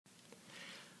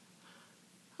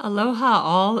Aloha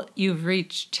all. You've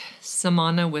reached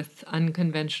Samana with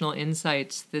Unconventional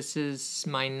Insights. This is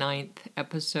my 9th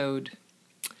episode.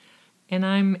 And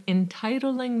I'm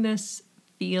entitling this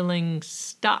Feeling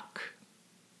Stuck.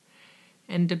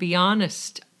 And to be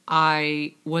honest,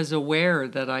 I was aware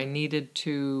that I needed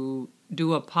to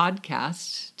do a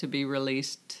podcast to be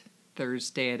released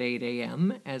Thursday at 8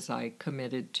 a.m. as I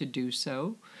committed to do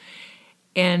so.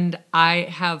 And I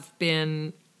have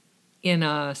been in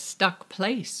a stuck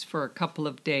place for a couple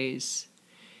of days.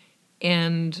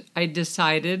 And I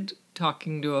decided,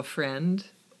 talking to a friend,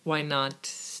 why not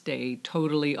stay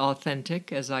totally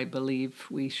authentic, as I believe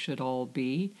we should all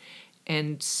be,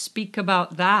 and speak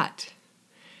about that.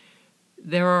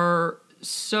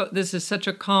 This is such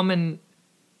a common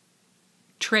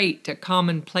trait, a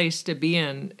common place to be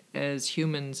in as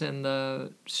humans, and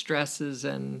the stresses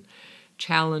and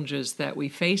challenges that we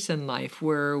face in life,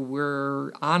 where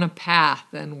we're on a path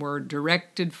and we're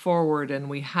directed forward and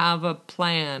we have a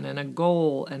plan and a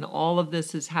goal, and all of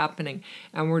this is happening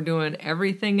and we're doing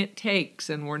everything it takes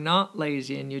and we're not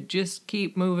lazy, and you just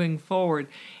keep moving forward,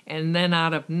 and then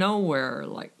out of nowhere,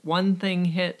 like one thing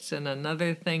hits and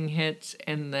another thing hits,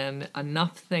 and then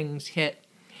enough things hit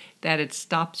that it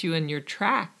stops you in your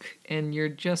track and you're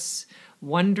just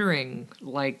wondering,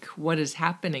 like, what is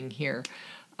happening here?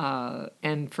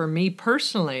 And for me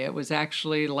personally, it was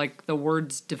actually like the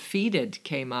words defeated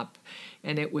came up,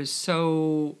 and it was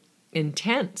so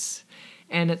intense.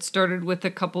 And it started with a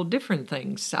couple different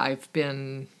things.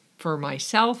 For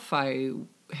myself, I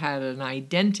had an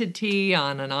identity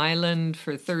on an island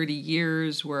for 30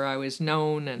 years where I was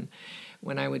known, and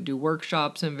when I would do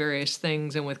workshops and various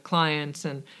things and with clients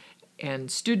and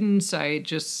students, I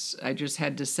just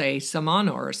had to say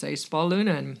Samana or say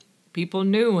Spaluna, and people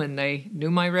knew, and they knew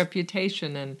my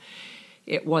reputation, and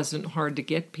it wasn't hard to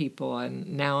get people.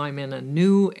 And now I'm in a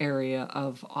new area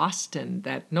of Austin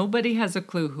that nobody has a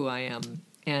clue who I am.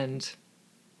 And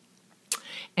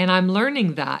I'm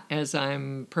learning that as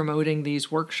I'm promoting these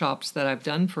workshops that I've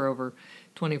done for over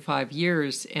 25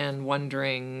 years and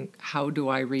wondering, how do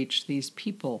I reach these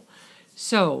people?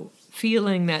 So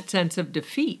feeling that sense of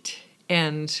defeat,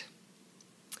 and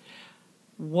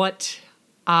what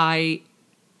I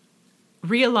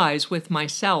realize with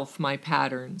myself, my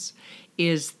patterns,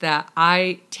 is that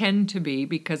I tend to be,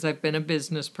 because I've been a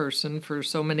business person for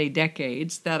so many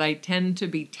decades, that I tend to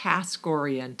be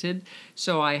task-oriented.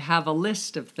 So I have a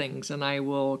list of things and I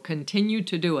will continue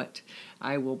to do it.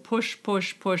 I will push,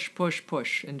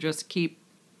 and just keep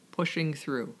pushing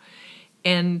through.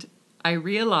 And I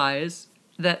realize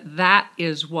that that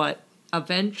is what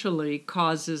eventually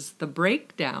causes the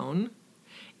breakdown,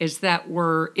 is that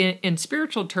we're, in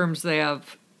spiritual terms, they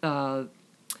have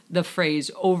the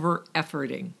phrase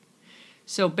over-efforting.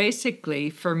 So basically,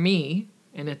 for me,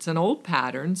 and it's an old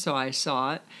pattern, so I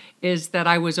saw it, is that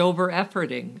I was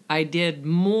over-efforting. I did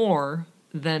more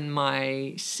than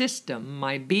my system,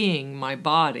 my being, my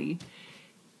body,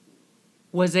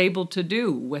 was able to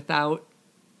do without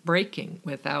breaking,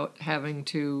 without having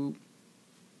to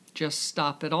just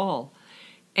stop it all.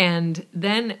 And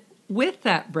then with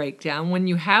that breakdown, when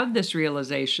you have this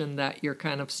realization that you're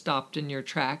kind of stopped in your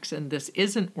tracks and this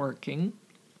isn't working,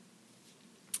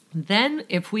 then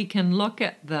if we can look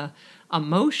at the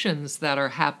emotions that are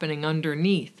happening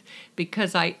underneath,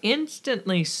 because I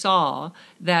instantly saw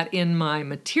that in my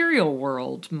material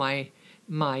world,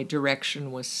 my direction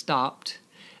was stopped.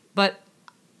 But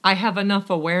I have enough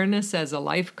awareness as a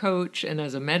life coach and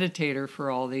as a meditator for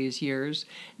all these years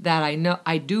that I know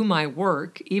I do my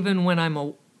work even when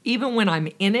I'm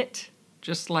in it,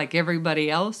 just like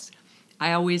everybody else.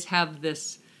 I always have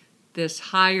this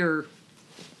higher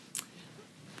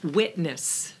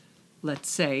witness, let's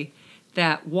say,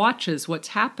 that watches what's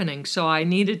happening. So I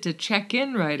needed to check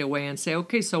in right away and say,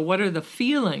 okay, so what are the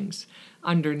feelings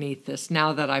underneath this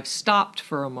now that I've stopped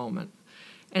for a moment?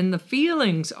 And the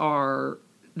feelings are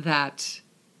that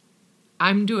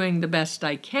I'm doing the best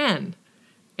I can,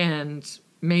 and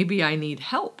maybe I need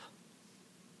help.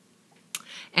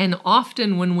 And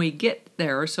often when we get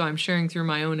there, so I'm sharing through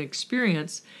my own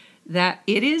experience, that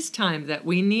it is time that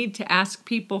we need to ask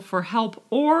people for help,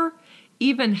 or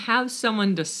even have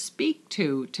someone to speak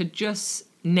to just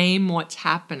name what's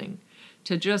happening,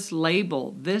 to just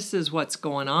label, this is what's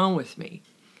going on with me,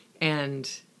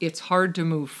 and it's hard to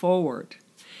move forward.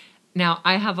 Now,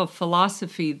 I have a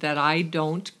philosophy that I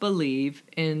don't believe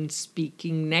in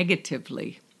speaking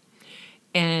negatively.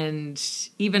 And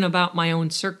even about my own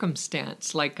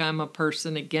circumstance, like I'm a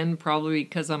person, again, probably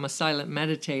because I'm a silent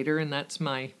meditator, and that's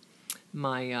my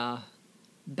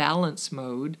balance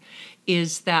mode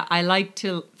is that I like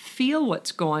to feel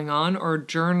what's going on or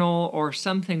journal or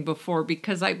something before,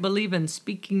 because I believe in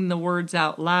speaking the words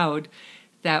out loud,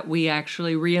 that we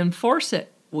actually reinforce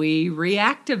it. We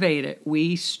reactivate it.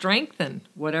 We strengthen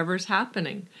whatever's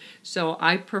happening. So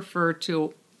I prefer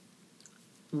to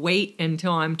wait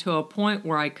until I'm to a point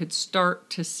where I could start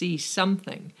to see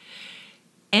something.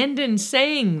 And in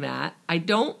saying that, I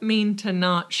don't mean to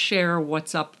not share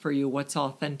what's up for you, what's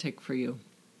authentic for you.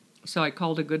 So I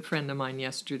called a good friend of mine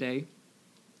yesterday.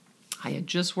 I had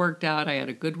just worked out. I had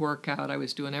a good workout. I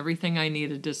was doing everything I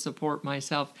needed to support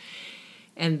myself.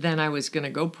 And then I was going to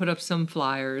go put up some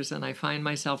flyers, and I find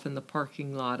myself in the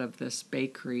parking lot of this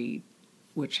bakery,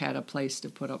 which had a place to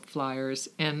put up flyers.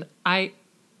 And I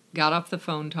got off the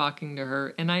phone talking to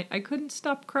her, and I couldn't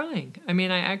stop crying. I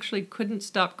mean, I actually couldn't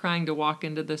stop crying to walk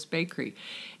into this bakery.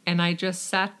 And I just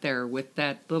sat there with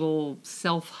that little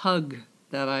self-hug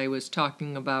that I was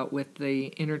talking about with the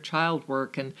inner child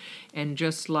work, and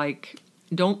just like,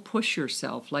 don't push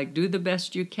yourself, like do the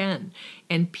best you can.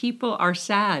 And people are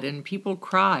sad and people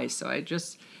cry. So I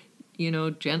just,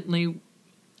 gently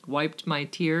wiped my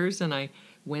tears, and I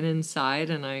went inside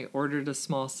and I ordered a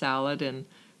small salad and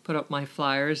put up my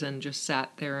flyers and just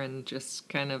sat there and just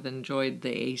kind of enjoyed the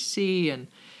AC and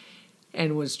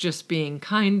was just being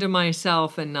kind to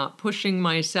myself and not pushing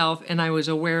myself. And I was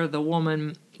aware of the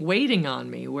woman waiting on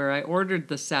me where I ordered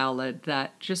the salad,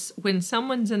 that just when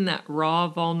someone's in that raw,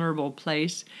 vulnerable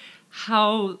place,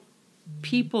 how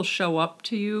people show up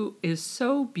to you is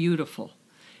so beautiful.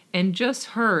 And just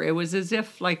her, it was as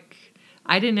if like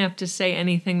I didn't have to say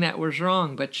anything that was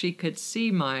wrong, but she could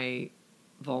see my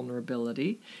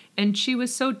vulnerability. And she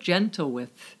was so gentle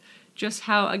with just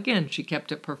how, again, she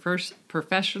kept it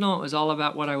professional. It was all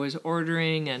about what I was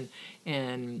ordering,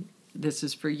 and this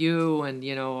is for you, and,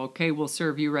 okay, we'll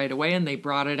serve you right away. And they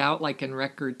brought it out like in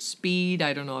record speed.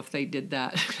 I don't know if they did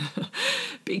that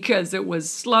because it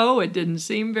was slow. It didn't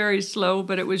seem very slow,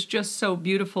 but it was just so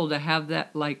beautiful to have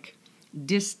that like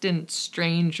distant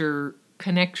stranger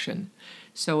connection.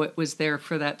 So it was there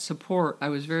for that support. I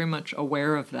was very much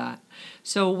aware of that.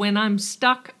 So when I'm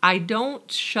stuck, I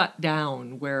don't shut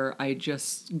down where I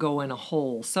just go in a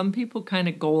hole. Some people kind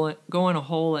of go in a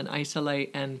hole and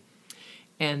isolate, and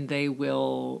they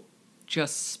will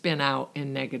just spin out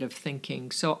in negative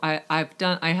thinking. So I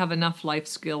have enough life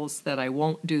skills that I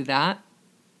won't do that.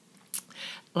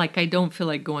 Like I don't feel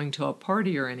like going to a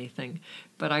party or anything,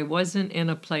 but I wasn't in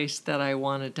a place that I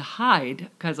wanted to hide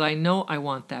because I know I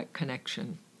want that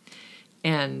connection.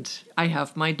 And I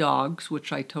have my dogs,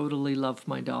 which I totally love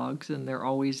my dogs, and they're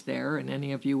always there. And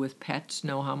any of you with pets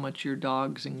know how much your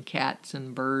dogs and cats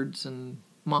and birds and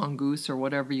mongoose or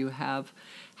whatever you have,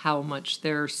 how much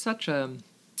they're such a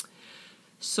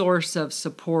source of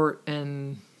support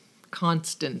and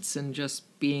constance and just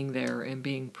being there and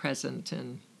being present,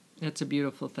 and it's a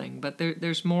beautiful thing. But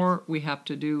there's more we have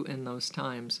to do in those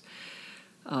times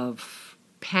of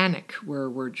panic where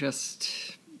we're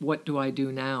just, what do I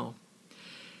do now?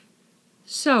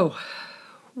 So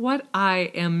what I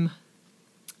am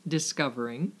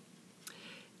discovering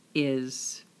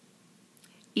is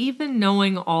even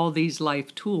knowing all these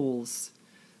life tools,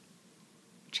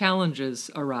 challenges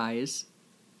arise,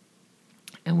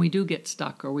 and we do get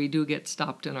stuck or we do get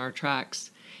stopped in our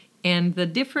tracks. And the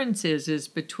difference is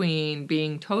between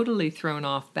being totally thrown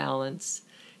off balance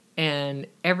and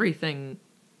everything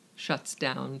shuts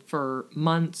down for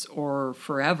months or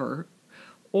forever,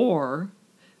 or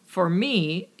for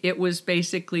me, it was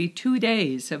basically 2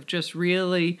 days of just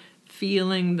really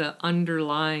feeling the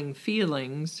underlying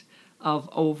feelings of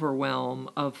overwhelm,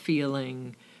 of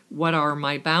feeling, what are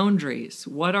my boundaries?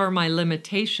 What are my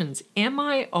limitations? Am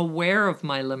I aware of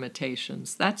my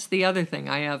limitations? That's the other thing.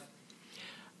 I have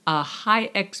a high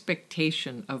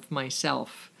expectation of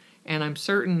myself, and I'm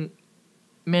certain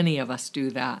many of us do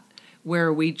that,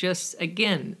 where we just,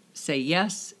 again, say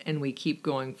yes, and we keep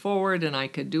going forward, and I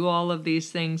could do all of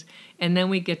these things, and then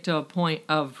we get to a point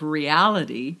of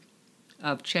reality,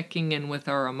 of checking in with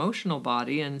our emotional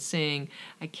body and saying,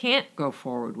 I can't go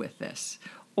forward with this,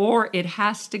 or it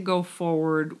has to go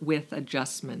forward with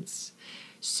adjustments.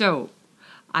 So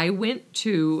I went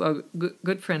to, a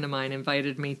good friend of mine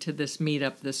invited me to this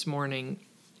meetup this morning,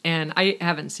 and I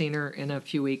haven't seen her in a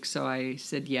few weeks, so I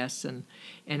said yes, and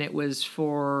it was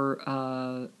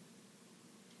for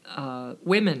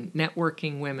women,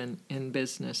 networking women in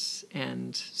business,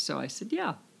 and so I said,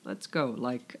 yeah, let's go.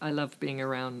 Like, I love being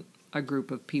around a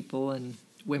group of people, and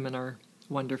women are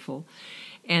wonderful.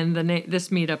 And this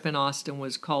meetup in Austin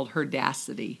was called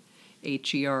Herdacity,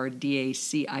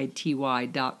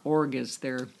 HERDACITY.org is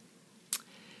their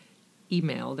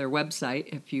email, their website,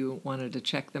 if you wanted to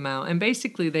check them out. And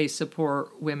basically they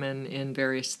support women in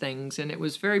various things. And it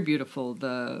was very beautiful,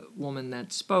 the woman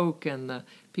that spoke and the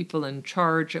people in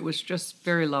charge. It was just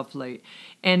very lovely.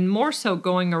 And more so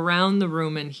going around the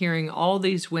room and hearing all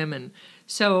these women.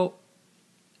 So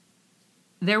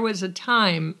there was a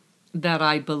time that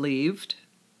I believed,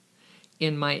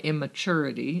 in my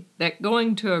immaturity, that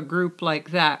going to a group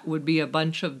like that would be a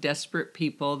bunch of desperate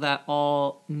people that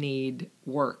all need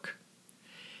work.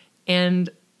 And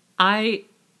I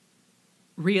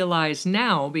realize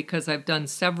now, because I've done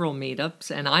several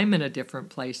meetups and I'm in a different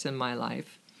place in my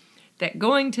life, that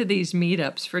going to these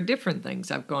meetups for different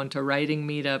things, I've gone to writing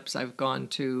meetups, I've gone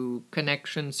to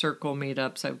connection circle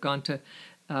meetups, I've gone to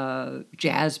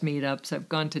jazz meetups, I've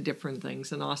gone to different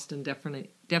things, and Austin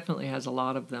definitely has a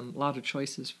lot of them, a lot of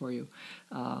choices for you.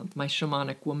 My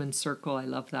shamanic woman circle, I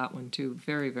love that one too,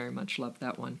 very, very much love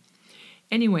that one.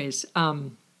 Anyways,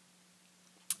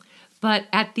 but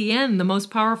at the end, the most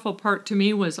powerful part to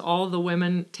me was all the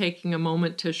women taking a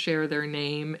moment to share their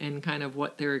name and kind of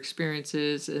what their experience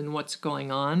is and what's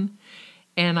going on.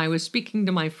 And I was speaking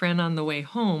to my friend on the way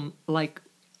home,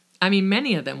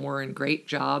 many of them were in great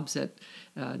jobs at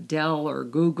Dell or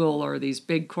Google or these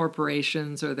big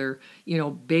corporations, or they're,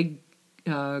 big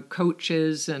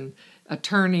coaches and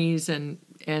attorneys and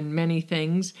many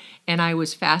things. And I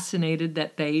was fascinated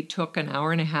that they took an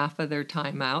hour and a half of their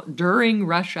time out during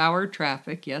rush hour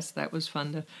traffic. Yes, that was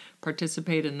fun to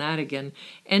participate in that again.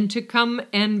 And to come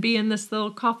and be in this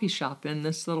little coffee shop, in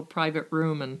this little private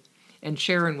room, and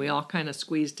share, and we all kind of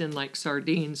squeezed in like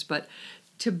sardines. But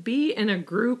to be in a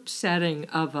group setting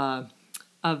of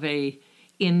a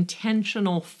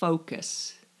intentional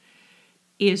focus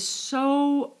is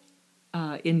so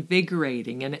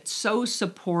invigorating, and it's so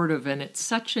supportive, and it's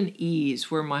such an ease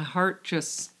where my heart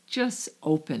just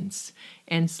opens,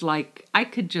 and it's like I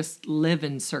could just live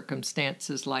in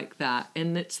circumstances like that.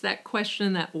 And it's that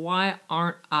question that why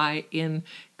aren't I in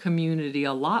community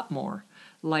a lot more?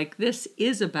 Like, this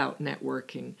is about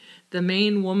networking. The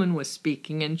main woman was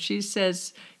speaking, and she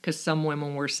says, because some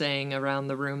women were saying around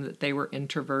the room that they were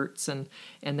introverts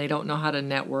and they don't know how to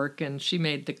network, and she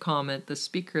made the comment, the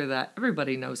speaker, that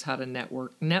everybody knows how to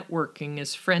network. Networking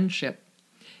is friendship.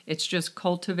 It's just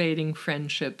cultivating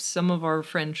friendships. Some of our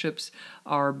friendships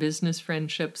are business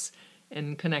friendships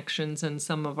and connections, and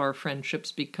some of our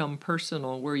friendships become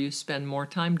personal, where you spend more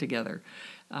time together.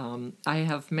 I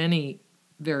have many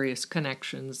various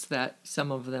connections, that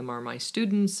some of them are my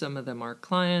students, some of them are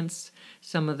clients,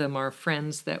 some of them are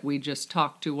friends that we just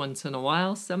talk to once in a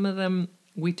while, some of them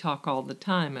we talk all the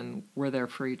time and we're there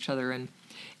for each other,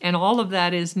 and all of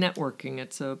that is networking.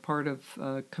 It's a part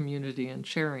of community and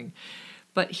sharing.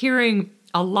 But hearing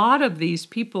a lot of these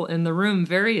people in the room,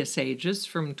 various ages,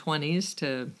 from 20s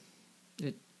to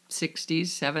 60s,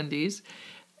 70s,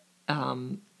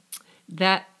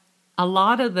 that a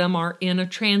lot of them are in a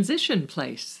transition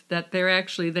place, that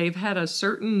they've had a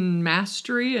certain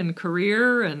mastery and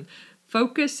career and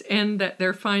focus, and that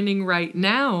they're finding right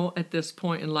now at this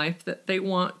point in life that they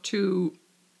want to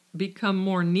become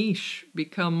more niche,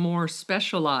 become more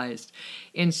specialized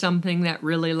in something that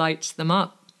really lights them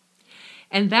up.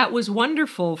 And that was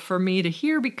wonderful for me to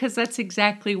hear, because that's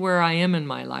exactly where I am in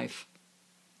my life.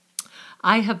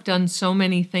 I have done so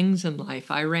many things in life.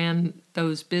 I ran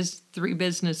those 3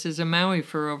 businesses in Maui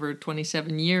for over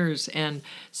 27 years. And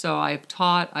so I've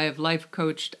taught, I have life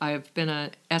coached, I've been an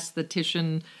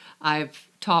esthetician, I've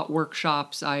taught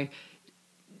workshops, I've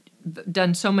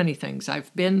done so many things.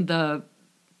 I've been the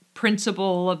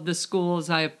principal of the schools.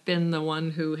 I've been the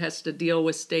one who has to deal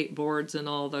with state boards and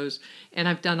all those. And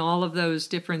I've done all of those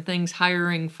different things,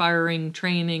 hiring, firing,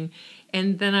 training.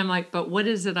 And then I'm like, but what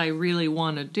is it I really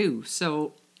want to do?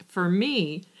 So for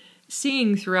me,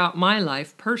 seeing throughout my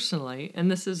life personally, and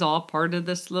this is all part of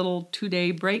this little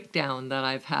 2-day breakdown that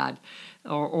I've had,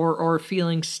 or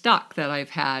feeling stuck that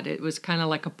I've had, it was kind of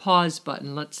like a pause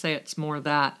button. Let's say it's more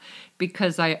that,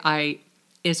 because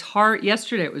it's hard.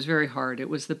 Yesterday it was very hard. It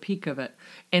was the peak of it.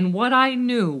 And what I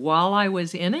knew while I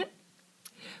was in it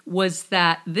was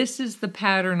that this is the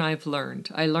pattern I've learned.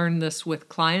 I learned this with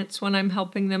clients when I'm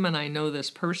helping them, and I know this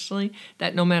personally,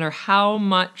 that no matter how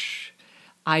much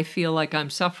I feel like I'm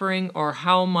suffering or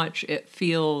how much it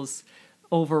feels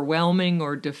overwhelming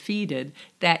or defeated,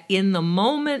 that in the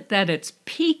moment that it's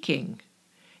peaking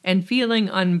and feeling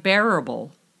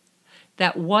unbearable,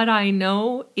 that what I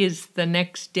know is the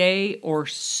next day or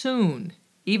soon,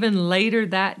 even later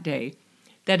that day,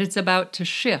 that it's about to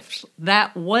shift.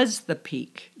 That was the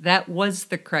peak. That was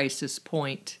the crisis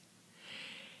point.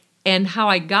 And how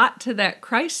I got to that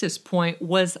crisis point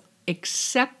was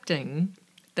accepting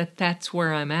that that's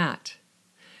where I'm at.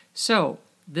 So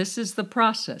this is the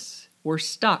process. We're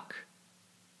stuck.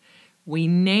 We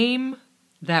name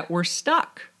that we're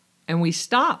stuck and we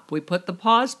stop. We put the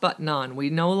pause button on. We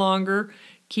no longer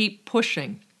keep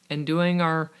pushing and doing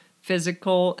our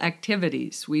physical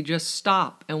activities. We just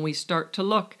stop and we start to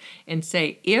look and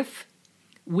say, if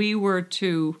we were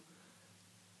to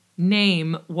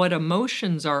name what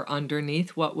emotions are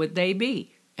underneath, what would they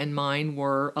be? And mine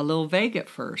were a little vague at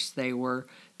first. They were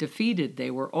defeated.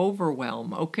 They were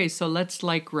overwhelmed. Okay, so let's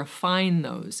refine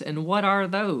those. And what are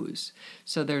those?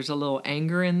 So there's a little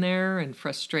anger in there and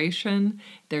frustration.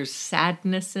 There's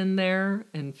sadness in there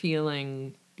and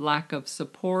feeling lack of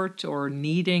support or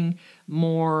needing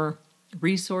more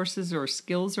resources or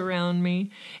skills around me.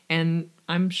 And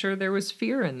I'm sure there was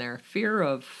fear in there, fear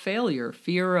of failure,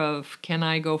 fear of can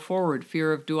I go forward,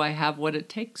 fear of do I have what it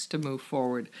takes to move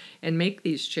forward and make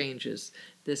these changes,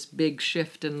 this big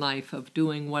shift in life of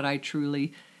doing what I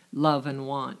truly love and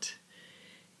want.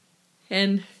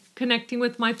 And connecting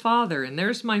with my father, and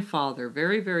there's my father,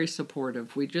 very, very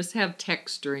supportive. We just have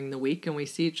text during the week and we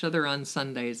see each other on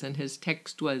Sundays, and his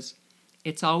text was,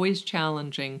 "It's always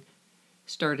challenging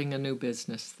starting a new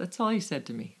business." That's all he said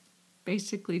to me.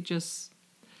 Basically just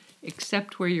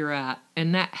accept where you're at.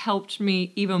 And that helped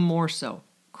me even more so.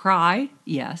 Cry,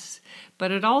 yes,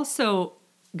 but it also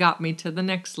got me to the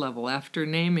next level after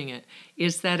naming it,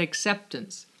 is that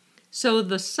acceptance. So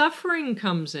the suffering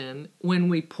comes in when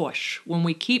we push, when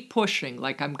we keep pushing,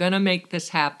 like I'm going to make this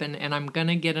happen and I'm going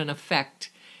to get an effect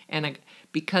and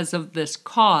because of this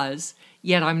cause,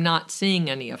 yet I'm not seeing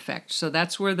any effect. So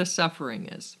that's where the suffering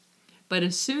is. But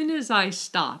as soon as I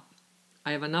stop,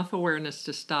 I have enough awareness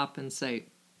to stop and say,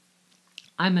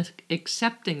 I'm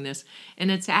accepting this.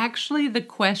 And it's actually, the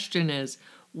question is,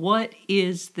 what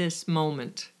is this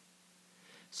moment?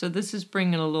 So this is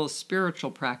bringing a little spiritual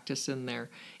practice in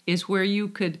there, is where you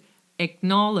could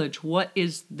acknowledge what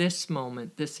is this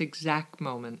moment, this exact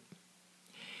moment.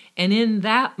 And in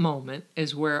that moment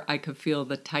is where I could feel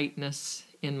the tightness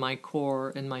in my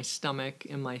core, in my stomach,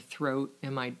 in my throat,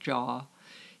 in my jaw,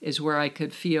 is where I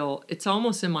could feel, it's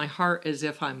almost in my heart as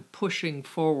if I'm pushing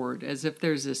forward, as if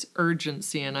there's this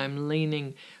urgency and I'm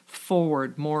leaning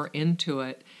forward more into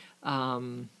it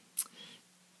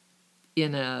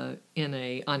in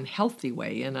a unhealthy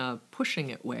way, in a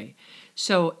pushing it way.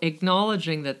 So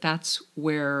acknowledging that that's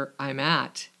where I'm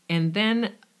at. And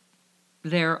then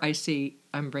there I see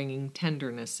I'm bringing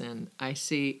tenderness in. I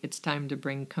see it's time to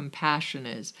bring compassion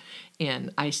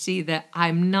in. I see that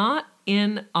I'm not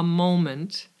in a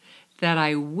moment that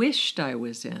I wished I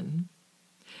was in,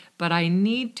 but I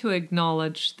need to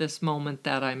acknowledge this moment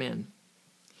that I'm in.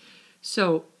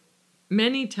 So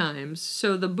many times,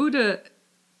 so the Buddha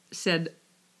said,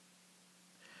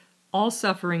 all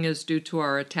suffering is due to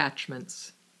our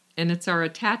attachments. And it's our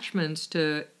attachments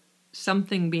to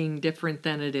something being different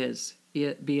than it is. Be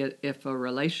it if a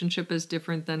relationship is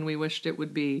different than we wished it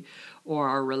would be, or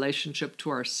our relationship to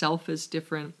ourself is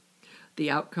different, the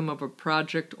outcome of a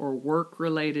project or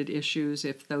work-related issues,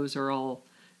 if those are all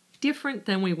different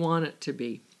than we want it to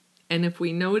be. And if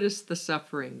we notice the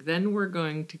suffering, then we're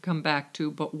going to come back to,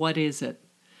 but what is it?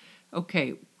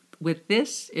 Okay, with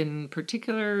this in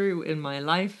particular in my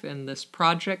life and this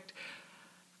project,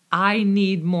 I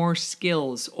need more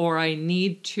skills, or I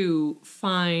need to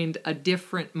find a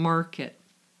different market.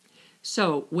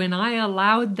 So when I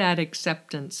allowed that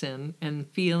acceptance in and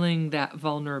feeling that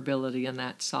vulnerability and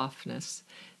that softness,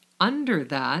 under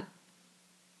that,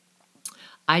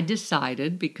 I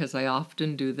decided, because I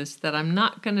often do this, that I'm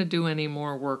not going to do any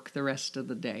more work the rest of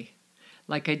the day.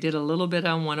 Like I did a little bit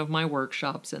on one of my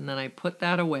workshops, and then I put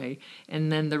that away,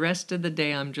 and then the rest of the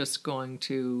day I'm just going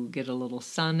to get a little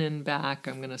sun in back.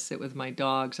 I'm going to sit with my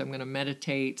dogs. I'm going to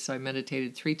meditate. So I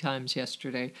meditated 3 times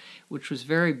yesterday, which was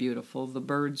very beautiful. The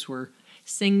birds were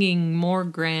singing more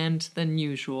grand than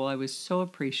usual. I was so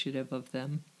appreciative of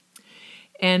them.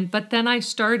 But then I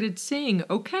started seeing,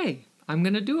 okay, I'm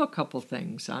going to do a couple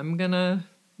things. I'm going to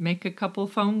make a couple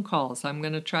phone calls. I'm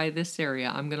going to try this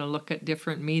area. I'm going to look at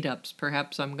different meetups.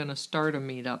 Perhaps I'm going to start a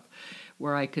meetup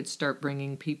where I could start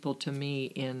bringing people to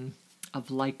me of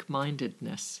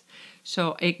like-mindedness.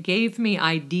 So it gave me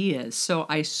ideas. So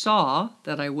I saw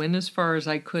that I went as far as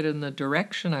I could in the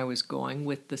direction I was going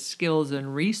with the skills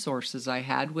and resources I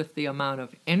had, with the amount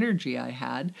of energy I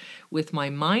had, with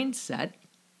my mindset.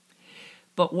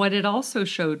 But what it also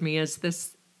showed me is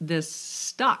this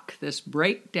stuck, this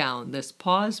breakdown, this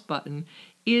pause button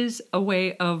is a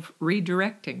way of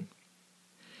redirecting.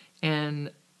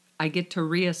 And I get to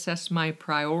reassess my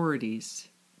priorities,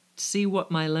 see what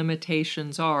my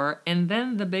limitations are. And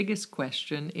then the biggest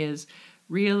question is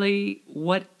really,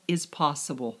 what is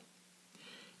possible?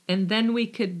 And then we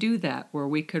could do that, where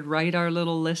we could write our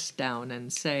little list down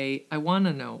and say, I want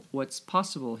to know what's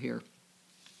possible here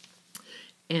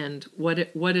and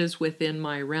what is within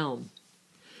my realm.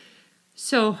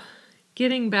 So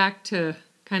getting back to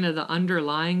kind of the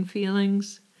underlying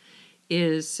feelings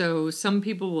is, so some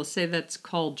people will say that's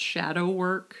called shadow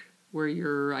work, where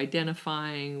you're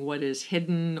identifying what is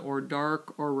hidden or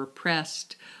dark or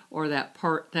repressed, or that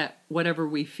part, that whatever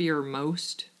we fear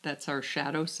most, that's our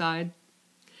shadow side.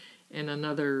 And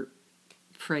another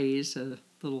phrase, a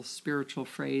little spiritual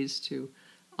phrase to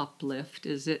uplift,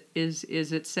 is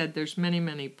it said there's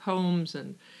many poems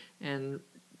and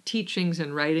teachings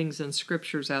and writings and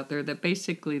scriptures out there that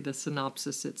basically the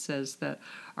synopsis, it says that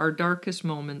our darkest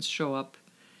moments show up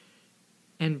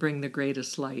and bring the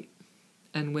greatest light.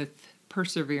 And with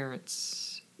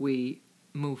perseverance, we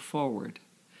move forward.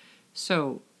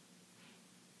 So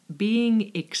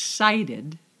being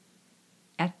excited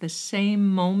at the same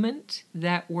moment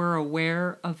that we're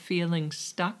aware of feeling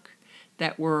stuck,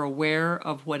 that we're aware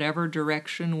of whatever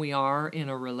direction we are in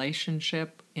a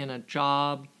relationship, in a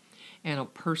job, in a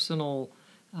personal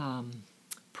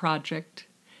project,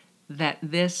 that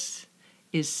this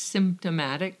is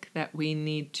symptomatic, that we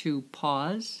need to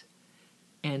pause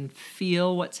and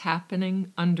feel what's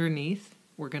happening underneath.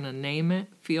 We're going to name it,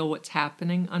 feel what's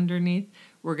happening underneath.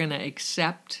 We're going to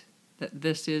accept that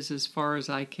this is as far as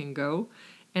I can go.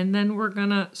 And then we're going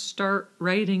to start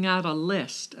writing out a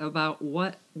list about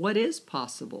what is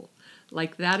possible.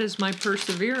 Like, that is my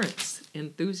perseverance,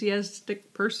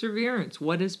 enthusiastic perseverance.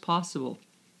 What is possible?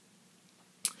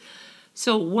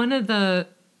 So one of the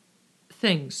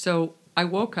things, so I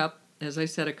woke up, as I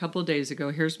said a couple of days ago,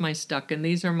 here's my stuck, and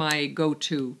these are my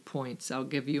go-to points. I'll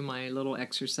give you my little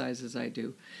exercises I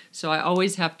do. So I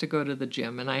always have to go to the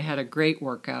gym, and I had a great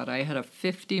workout. I had a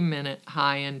 50-minute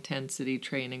high-intensity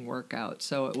training workout,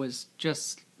 so it was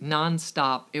just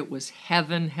nonstop. It was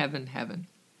heaven, heaven, heaven.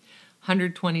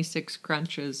 126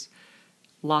 crunches,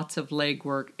 lots of leg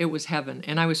work. It was heaven,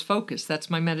 and I was focused. That's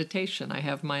my meditation. I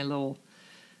have my little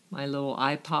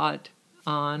iPod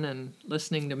on and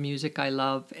listening to music I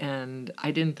love, and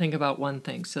I didn't think about one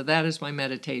thing. So that is my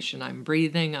meditation. I'm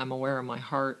breathing, I'm aware of my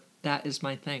heart. That is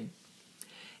my thing.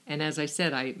 And as I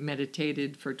said, I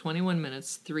meditated for 21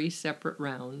 minutes, 3 separate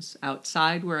rounds,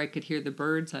 outside where I could hear the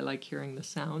birds. I like hearing the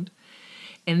sound.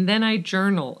 And then I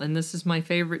journal, and this is my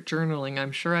favorite journaling.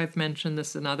 I'm sure I've mentioned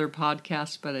this in other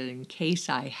podcasts, but in case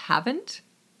I haven't,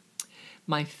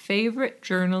 my favorite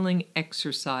journaling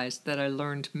exercise that I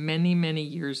learned many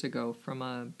years ago from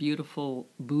a beautiful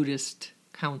Buddhist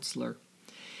counselor.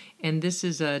 And this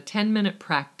is a 10-minute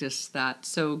practice that,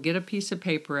 so get a piece of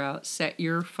paper out, set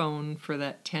your phone for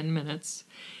that 10 minutes.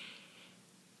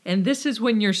 And this is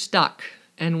when you're stuck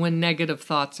and when negative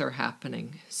thoughts are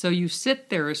happening. So you sit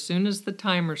there as soon as the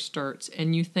timer starts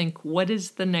and you think, what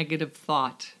is the negative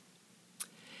thought?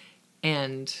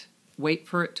 And wait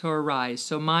for it to arise.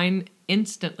 So mine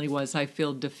instantly was, I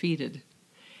feel defeated.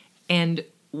 And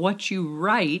what you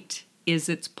write is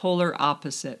its polar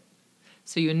opposite.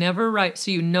 So you never write,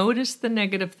 so you notice the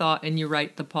negative thought and you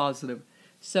write the positive.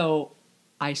 So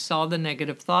I saw the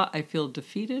negative thought, I feel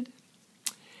defeated,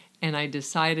 and I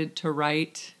decided to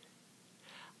write,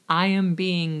 I am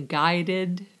being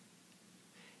guided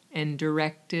and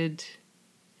directed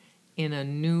in a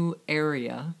new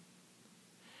area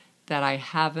that I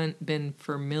haven't been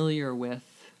familiar with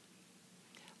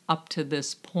up to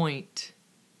this point,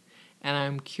 and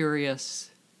I'm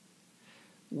curious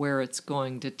where it's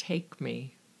going to take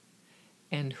me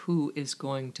and who is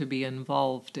going to be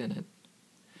involved in it.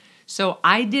 So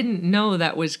I didn't know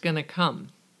that was going to come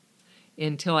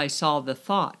until I saw the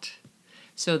thought.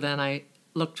 So then I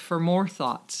looked for more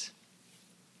thoughts.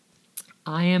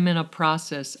 I am in a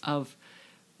process of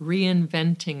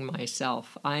reinventing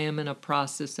myself. I am in a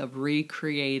process of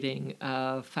recreating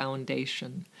a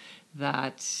foundation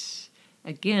that,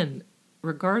 again,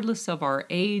 regardless of our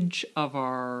age, of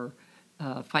our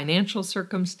financial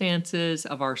circumstances,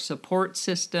 of our support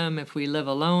system, if we live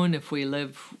alone, if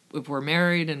we're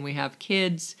married and we have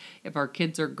kids, if our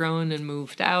kids are grown and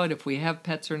moved out, if we have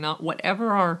pets or not,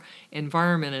 whatever our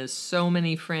environment is, so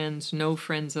many friends, no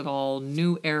friends at all,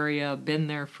 new area, been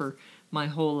there for my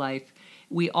whole life.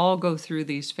 We all go through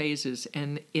these phases,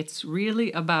 and it's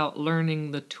really about learning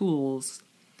the tools.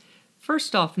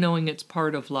 First off, knowing it's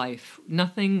part of life.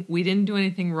 We didn't do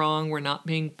anything wrong. We're not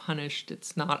being punished.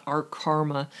 It's not our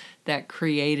karma that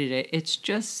created it. It's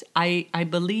just, I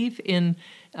believe in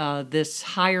this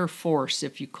higher force,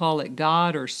 if you call it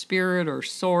God or spirit or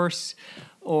source,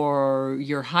 or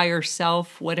your higher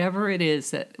self, whatever it is,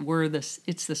 that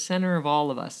it's the center of all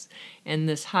of us. And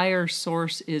this higher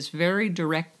source is very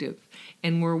directive.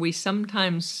 And where we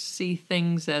sometimes see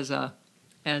things as a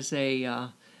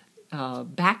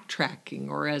backtracking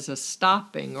or as a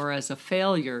stopping or as a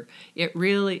failure, it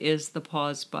really is the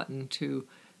pause button to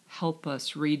help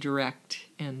us redirect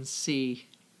and see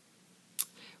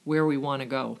where we want to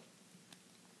go.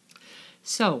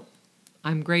 So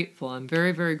I'm grateful. I'm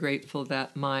very, very grateful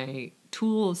that my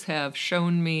tools have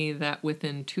shown me that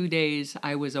within 2 days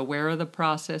I was aware of the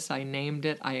process. I named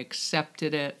it. I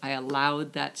accepted it. I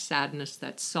allowed that sadness,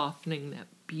 that softening, that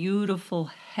beautiful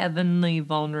heavenly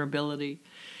vulnerability.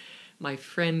 My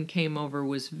friend came over,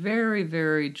 was very,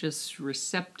 very just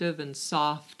receptive and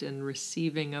soft and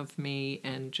receiving of me,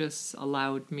 and just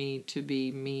allowed me to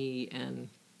be me and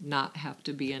not have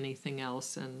to be anything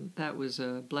else. And that was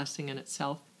a blessing in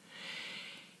itself.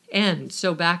 And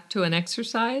so back to an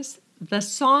exercise. The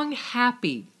song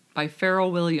Happy by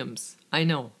Pharrell Williams. I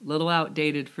know, a little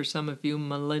outdated for some of you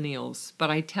millennials, but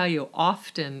I tell you,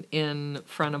 often in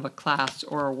front of a class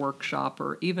or a workshop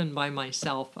or even by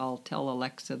myself, I'll tell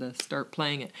Alexa to start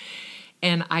playing it.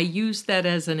 And I use that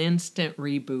as an instant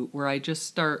reboot where I just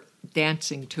start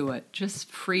dancing to it,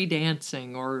 just free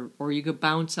dancing, or you could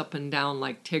bounce up and down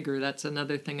like Tigger. That's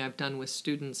another thing I've done with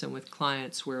students and with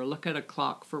clients, where look at a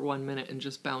clock for 1 minute and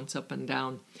just bounce up and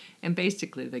down. And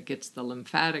basically that gets the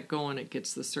lymphatic going, it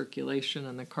gets the circulation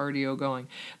and the cardio going.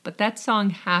 But that song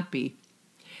Happy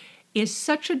is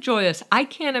such a joyous, I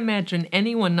can't imagine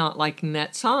anyone not liking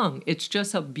that song. It's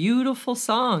just a beautiful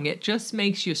song. It just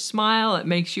makes you smile. It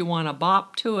makes you want to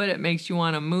bop to it. It makes you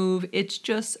want to move. It's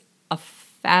just a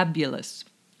fabulous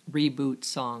reboot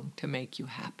song to make you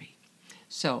happy.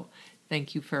 So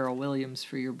thank you, Pharrell Williams,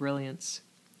 for your brilliance.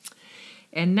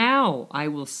 And now I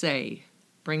will say,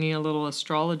 bringing a little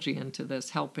astrology into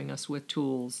this, helping us with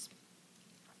tools.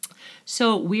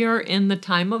 So we are in the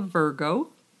time of Virgo.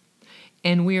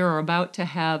 And we are about to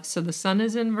have, so the sun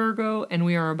is in Virgo, and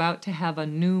we are about to have a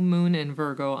new moon in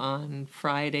Virgo on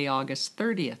Friday, August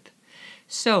 30th.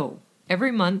 So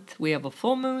every month we have a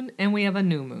full moon and we have a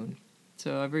new moon.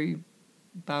 So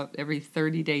about every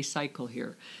 30-day cycle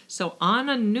here. So on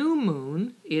a new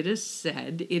moon, it is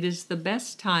said, it is the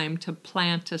best time to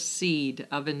plant a seed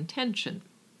of intention.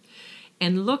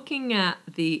 And looking at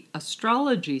the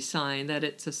astrology sign that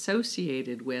it's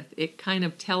associated with, it kind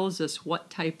of tells us what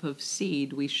type of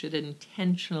seed we should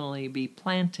intentionally be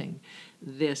planting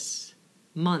this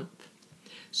month.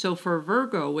 So for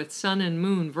Virgo, with sun and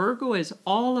moon, Virgo is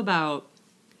all about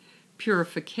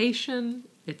purification,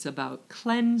 it's about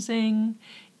cleansing,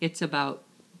 it's about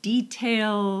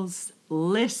details,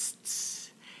 lists,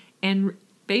 and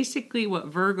basically what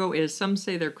Virgo is, some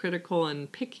say they're critical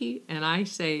and picky, and I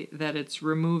say that it's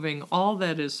removing all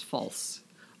that is false,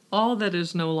 all that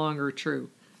is no longer true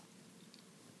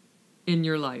in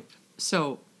your life.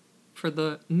 So for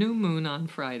the new moon on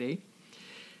Friday,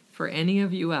 for any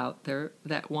of you out there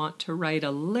that want to write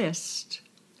a list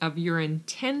of your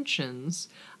intentions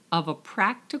of a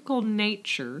practical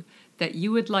nature that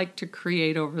you would like to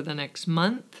create over the next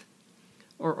month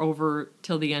or over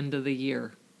till the end of the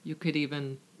year. You could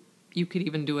even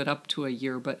do it up to a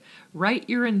year, but write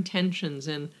your intentions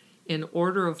in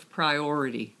order of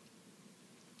priority.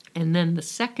 And then the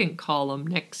second column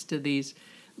next to these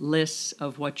lists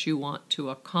of what you want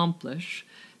to accomplish,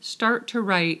 start to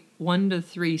write 1 to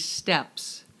 3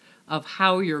 steps of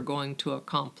how you're going to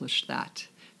accomplish that,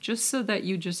 just so that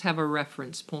you just have a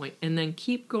reference point, and then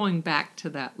keep going back to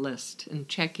that list and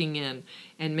checking in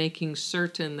and making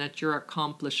certain that you're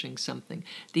accomplishing something.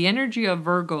 The energy of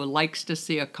Virgo likes to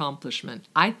see accomplishment.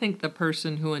 I think the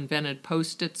person who invented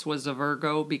Post-its was a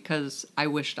Virgo, because I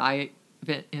wished I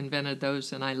invented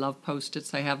those, and I love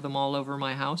Post-its. I have them all over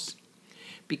my house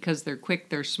because they're quick,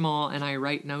 they're small, and I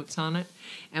write notes on it.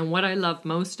 And what I love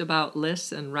most about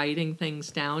lists and writing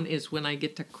things down is when I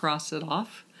get to cross it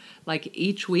off. Like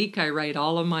each week I write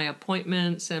all of my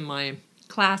appointments and my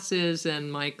classes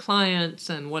and my clients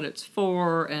and what it's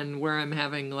for and where I'm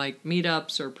having like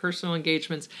meetups or personal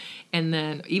engagements. And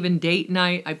then even date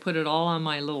night, I put it all on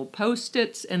my little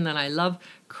Post-its, and then I love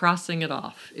crossing it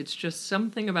off. It's just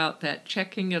something about that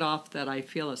checking it off that I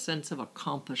feel a sense of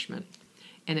accomplishment,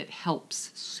 and it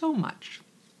helps so much.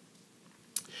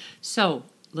 So,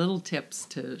 little tips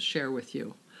to share with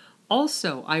you.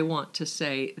 Also, I want to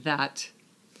say that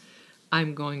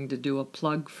I'm going to do a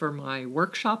plug for my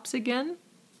workshops again.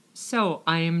 So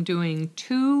I am doing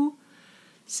 2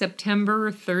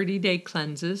 September 30-day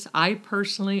cleanses. I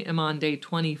personally am on day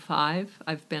 25.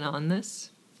 I've been on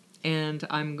this. and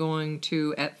I'm going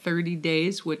to, at 30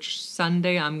 days, which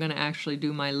Sunday I'm going to actually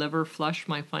do my liver flush,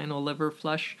 my final liver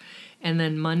flush. And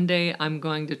then Monday I'm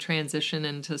going to transition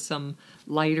into some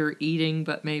lighter eating,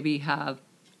 but maybe have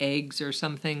eggs or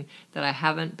something that I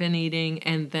haven't been eating.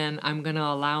 And then I'm going to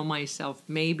allow myself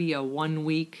maybe a 1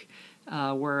 week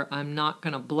where I'm not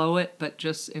going to blow it, but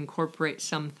just incorporate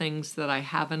some things that I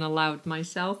haven't allowed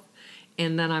myself.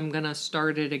 And then I'm going to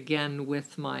start it again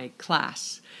with my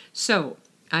class. So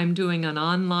I'm doing an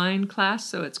online class,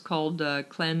 so it's called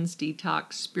Cleanse,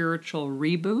 Detox, Spiritual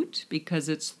Reboot, because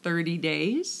it's 30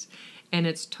 days and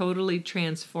it's totally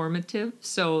transformative.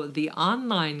 So the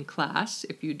online class,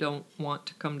 if you don't want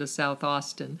to come to South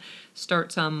Austin,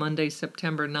 starts on Monday,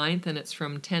 September 9th, and it's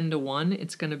from 10 to 1.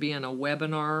 It's going to be in a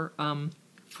webinar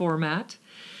format,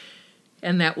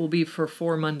 and that will be for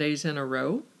 4 Mondays in a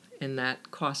row. And that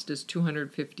cost is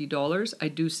 $250. I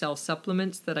do sell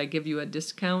supplements that I give you a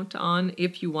discount on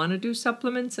if you want to do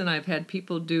supplements, and I've had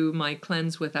people do my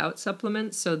cleanse without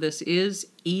supplements. So this is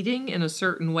eating in a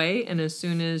certain way, and as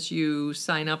soon as you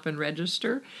sign up and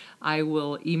register, I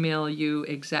will email you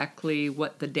exactly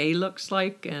what the day looks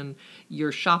like and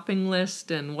your shopping list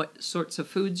and what sorts of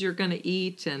foods you're going to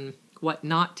eat and what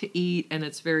not to eat, and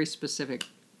it's very specific.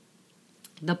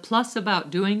 The plus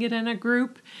about doing it in a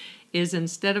group is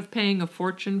instead of paying a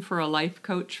fortune for a life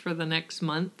coach for the next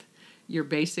month, you're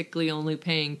basically only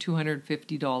paying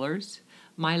 $250.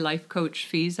 My life coach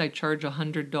fees, I charge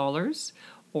 $100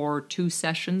 or 2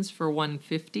 sessions for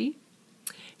 $150.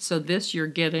 So this, you're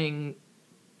getting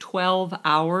 12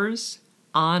 hours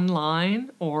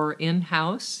online or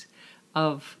in-house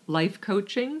of life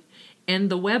coaching. And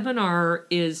the webinar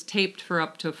is taped for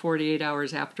up to 48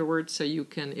 hours afterwards, so you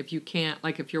can, if you can't,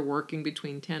 like if you're working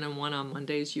between 10 and 1 on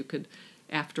Mondays, you could,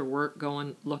 after work, go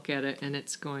and look at it, and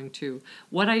it's going to.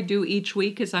 What I do each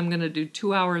week is I'm going to do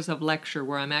 2 hours of lecture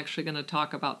where I'm actually going to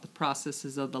talk about the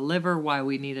processes of the liver, why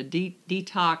we need a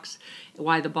detox,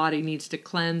 why the body needs to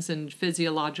cleanse, and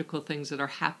physiological things that are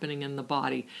happening in the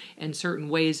body, and certain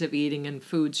ways of eating and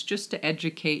foods, just to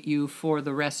educate you for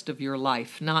the rest of your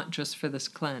life, not just for this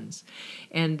cleanse.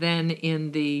 And then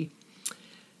in the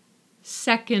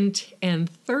second and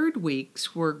third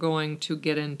weeks, we're going to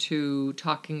get into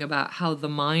talking about how the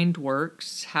mind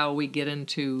works, how we get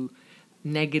into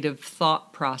negative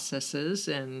thought processes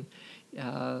and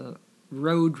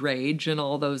road rage and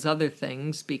all those other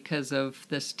things because of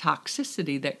this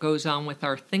toxicity that goes on with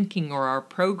our thinking or our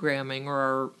programming or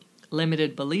our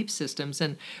limited belief systems.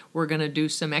 And we're going to do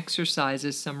some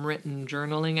exercises, some written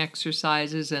journaling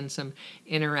exercises and some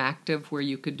interactive where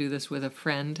you could do this with a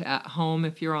friend at home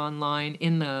if you're online.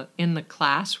 In the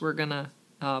class, we're going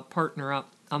to partner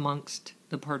up amongst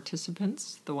the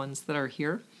participants, the ones that are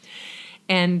here.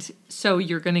 And so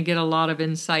you're going to get a lot of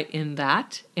insight in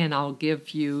that, and I'll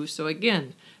give you, so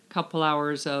again, a couple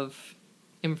hours of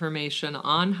information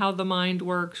on how the mind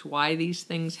works, why these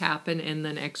things happen, and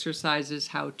then exercises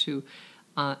how to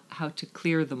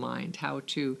clear the mind, how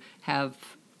to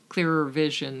have clearer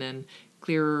vision and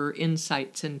clearer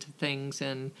insights into things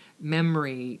and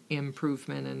memory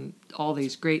improvement and all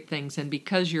these great things. And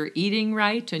because you're eating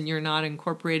right and you're not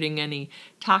incorporating any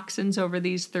toxins over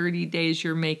these 30 days,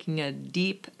 you're making a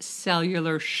deep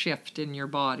cellular shift in your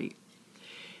body.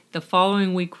 The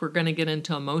following week, we're going to get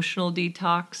into emotional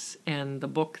detox, and the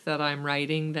book that I'm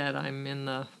writing, that I'm in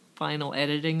the final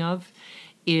editing of,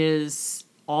 is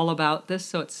all about this.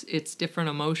 So it's different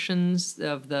emotions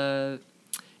of the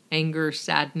anger,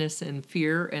 sadness, and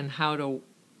fear, and how to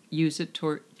use it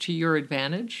to your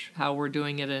advantage, how we're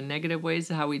doing it in negative ways,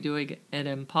 how we do it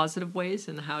in positive ways,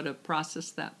 and how to process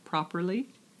that properly.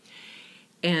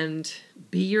 And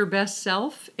be your best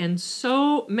self, and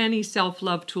so many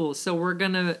self-love tools. So we're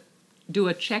going to do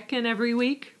a check-in every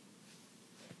week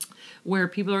where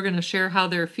people are going to share how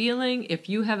they're feeling. If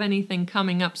you have anything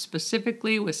coming up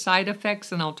specifically with side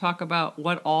effects, and I'll talk about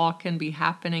what all can be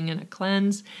happening in a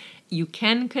cleanse, you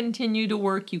can continue to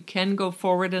work. You can go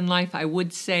forward in life. I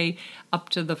would say up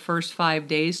to the first 5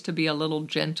 days to be a little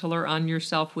gentler on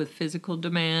yourself with physical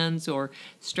demands or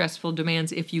stressful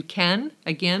demands if you can.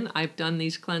 Again, I've done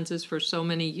these cleanses for so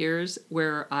many years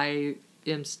where I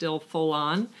am still full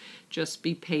on. Just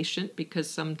be patient, because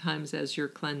sometimes as you're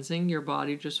cleansing, your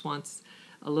body just wants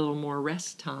a little more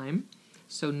rest time.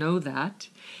 So know that.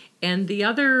 And the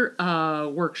other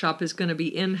workshop is going to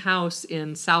be in-house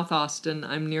in South Austin.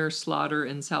 I'm near Slaughter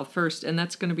in South First, and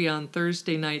that's going to be on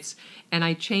Thursday nights. And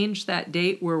I changed that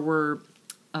date where we're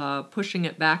pushing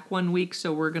it back 1 week,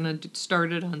 so we're going to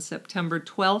start it on September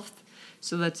 12th.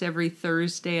 So that's every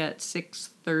Thursday at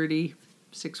 6:30,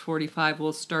 6:45.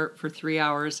 We'll start for 3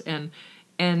 hours, and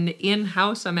And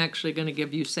in-house, I'm actually going to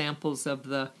give you samples of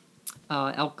the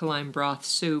alkaline broth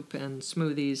soup and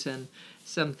smoothies and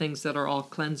some things that are all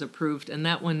cleanse approved. And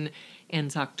that one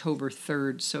ends October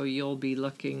 3rd, so you'll be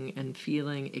looking and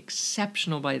feeling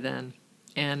exceptional by then.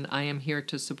 And I am here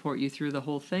to support you through the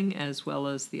whole thing, as well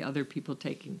as the other people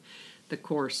taking the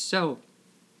course. So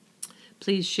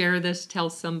please share this, tell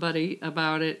somebody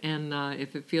about it, and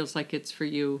if it feels like it's for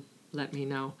you, let me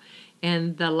know.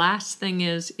 And the last thing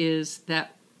is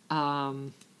that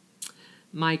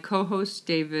my co-host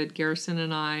David Garrison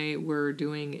and I were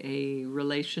doing a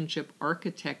relationship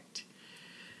architect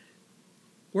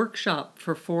workshop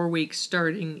for 4 weeks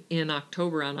starting in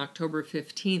October, on October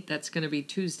 15th. That's going to be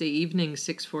Tuesday evening,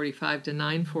 6:45 to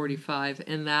 9:45,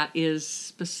 and that is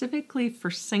specifically for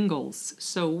singles.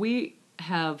 So we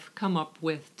have come up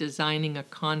with designing a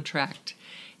contract,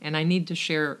 and I need to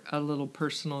share a little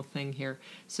personal thing here.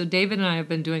 So David and I have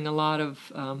been doing a lot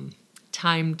of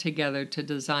time together to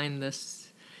design this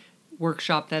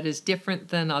workshop that is different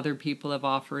than other people have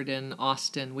offered in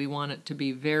Austin. We want it to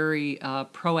be very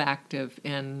proactive,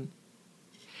 and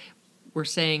we're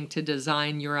saying to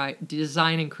design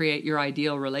and create your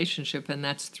ideal relationship, and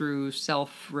that's through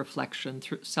self-reflection,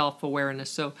 through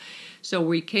self-awareness. So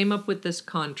we came up with this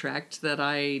contract that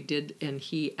I did, and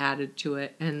he added to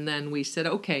it, and then we said,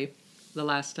 okay, the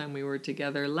last time we were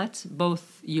together, let's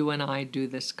both, you and I, do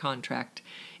this contract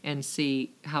and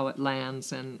see how it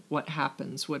lands and what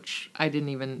happens, which I didn't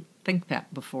even think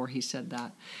that before he said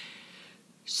that.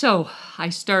 So I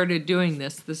started doing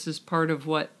this. This is part of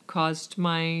what caused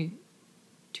my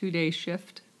 2-day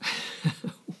shift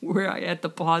where I had the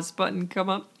pause button come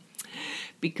up,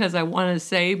 because I want to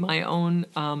say my own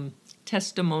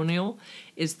testimonial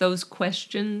is those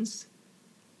questions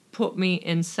put me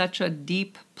in such a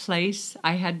deep place.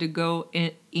 I had to go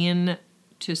in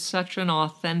to such an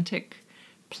authentic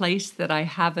place that I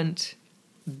haven't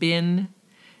been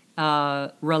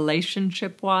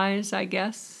relationship-wise, I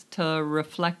guess, to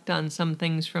reflect on some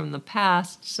things from the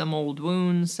past, some old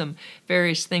wounds, some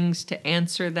various things, to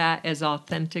answer that as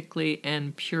authentically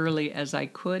and purely as I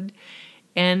could.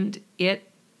 And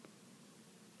it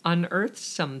unearthed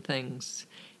some things.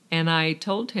 And I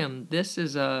told him, this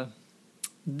is a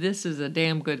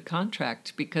damn good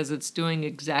contract, because it's doing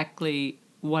exactly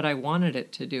what I wanted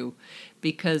it to do.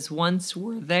 Because once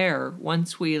we're there,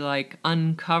 once we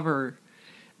uncover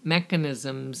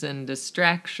mechanisms and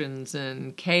distractions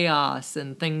and chaos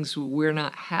and things we're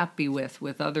not happy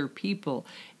with other people,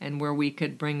 and where we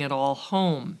could bring it all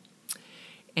home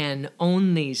and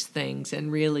own these things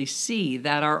and really see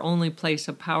that our only place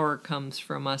of power comes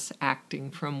from us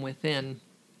acting from within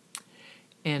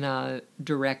in a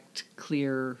direct,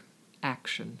 clear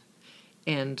action.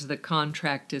 And the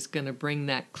contract is going to bring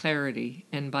that clarity.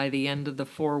 And by the end of the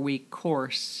 4-week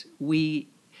course, we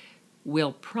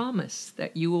will promise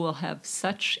that you will have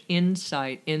such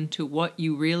insight into what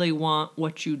you really want,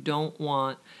 what you don't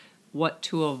want, what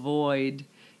to avoid,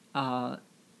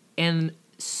 and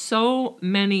so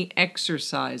many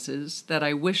exercises that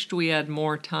I wished we had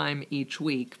more time each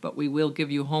week, but we will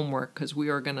give you homework, because we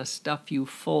are going to stuff you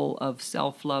full of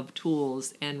self-love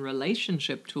tools and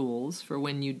relationship tools for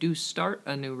when you do start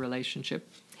a new relationship.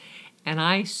 And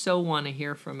I so want to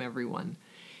hear from everyone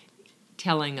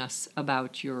telling us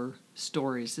about your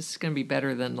stories. This is going to be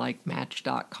better than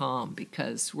Match.com,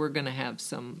 because we're going to have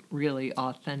some really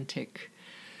authentic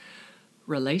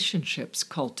relationships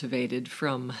cultivated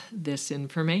from this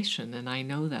information, and I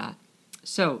know that.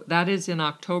 So that is in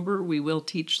October. We will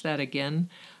teach that again.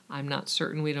 I'm not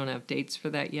certain. We don't have dates for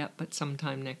that yet, but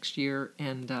sometime next year.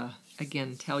 And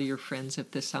again, tell your friends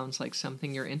if this sounds like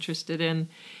something you're interested in.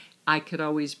 I could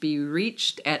always be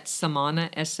reached at Samana,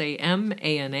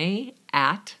 SAMANA,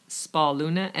 at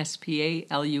Spaluna,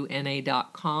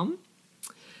 SPALUNA.com.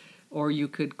 Or you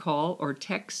could call or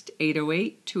text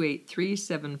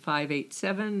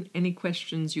 808-283-7587. Any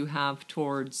questions you have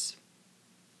towards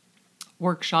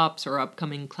workshops or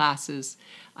upcoming classes.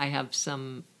 I have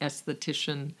some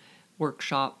esthetician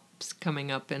workshops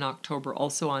coming up in October,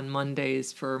 also on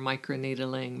Mondays for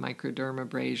microneedling,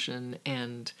 microdermabrasion,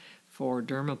 and for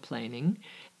dermaplaning.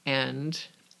 And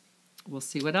we'll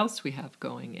see what else we have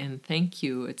going. And thank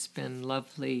you. It's been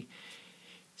lovely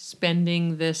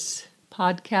spending this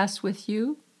podcast with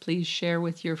you. Please share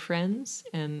with your friends,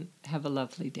 and have a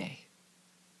lovely day.